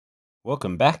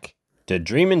Welcome back to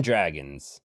Dreamin'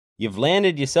 Dragons. You've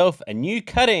landed yourself a new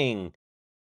cutting,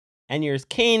 and you're as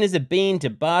keen as a bean to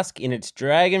bask in its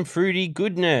dragon fruity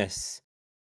goodness.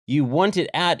 You want it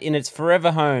out in its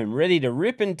forever home, ready to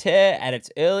rip and tear at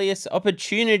its earliest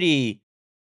opportunity.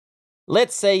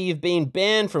 Let's say you've been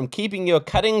banned from keeping your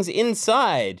cuttings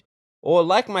inside, or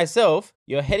like myself,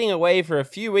 you're heading away for a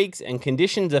few weeks and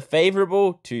conditions are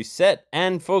favorable to set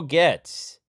and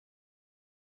forget.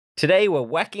 Today we're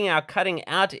whacking our cutting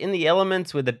out in the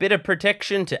elements with a bit of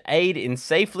protection to aid in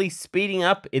safely speeding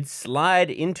up its slide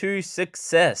into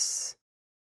success.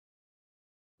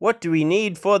 What do we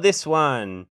need for this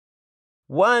one?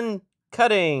 One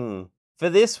cutting. For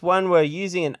this one we're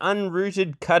using an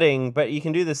unrooted cutting, but you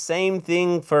can do the same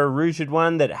thing for a rooted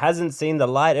one that hasn't seen the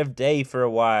light of day for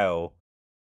a while.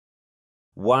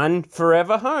 One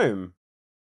forever home.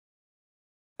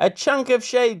 A chunk of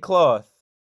shade cloth.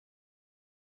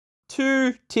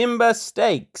 2 timber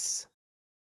stakes,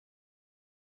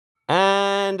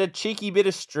 and a cheeky bit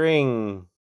of string.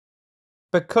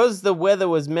 Because the weather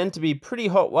was meant to be pretty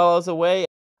hot while I was away,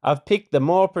 I've picked the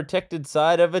more protected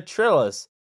side of a trellis.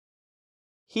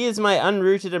 Here's my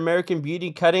unrooted American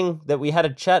Beauty cutting that we had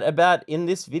a chat about in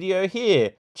this video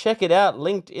here. Check it out,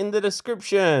 linked in the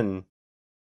description.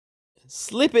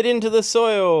 Slip it into the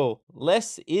soil.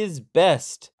 Less is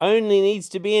best. Only needs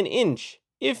to be an inch,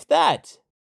 if that.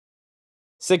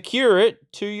 Secure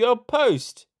it to your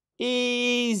post.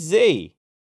 Easy.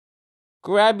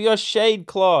 Grab your shade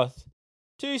cloth,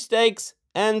 2 stakes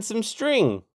and some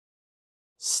string.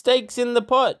 Stakes in the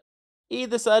pot,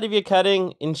 either side of your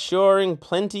cutting, ensuring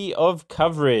plenty of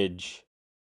coverage.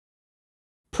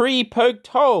 Pre-poked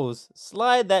holes,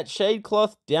 slide that shade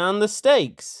cloth down the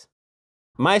stakes.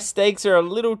 My stakes are a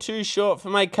little too short for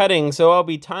my cutting, so I'll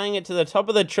be tying it to the top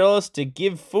of the trellis to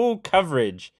give full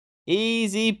coverage.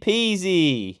 Easy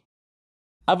peasy.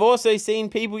 I've also seen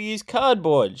people use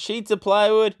cardboard, sheets of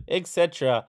plywood,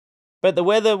 etc. But the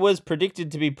weather was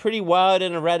predicted to be pretty wild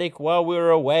and erratic while we were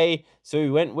away, so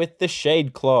we went with the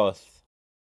shade cloth.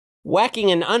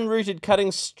 Whacking an unrooted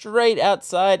cutting straight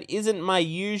outside isn't my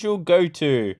usual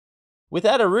go-to.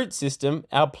 Without a root system,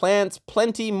 our plant's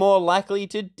plenty more likely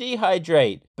to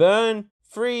dehydrate, burn,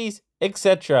 freeze,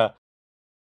 etc.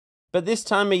 But this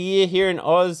time of year here in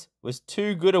Oz was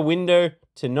too good a window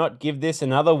to not give this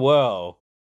another whirl.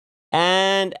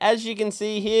 And as you can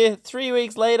see here, 3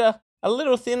 weeks later, a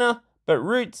little thinner, but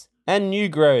roots and new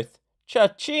growth.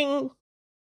 Cha-ching!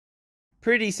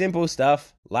 Pretty simple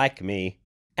stuff, like me.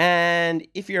 And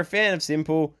if you're a fan of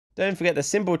simple, don't forget the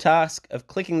simple task of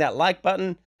clicking that like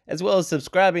button, as well as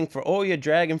subscribing for all your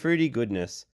dragon fruity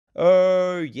goodness.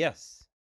 Oh yes!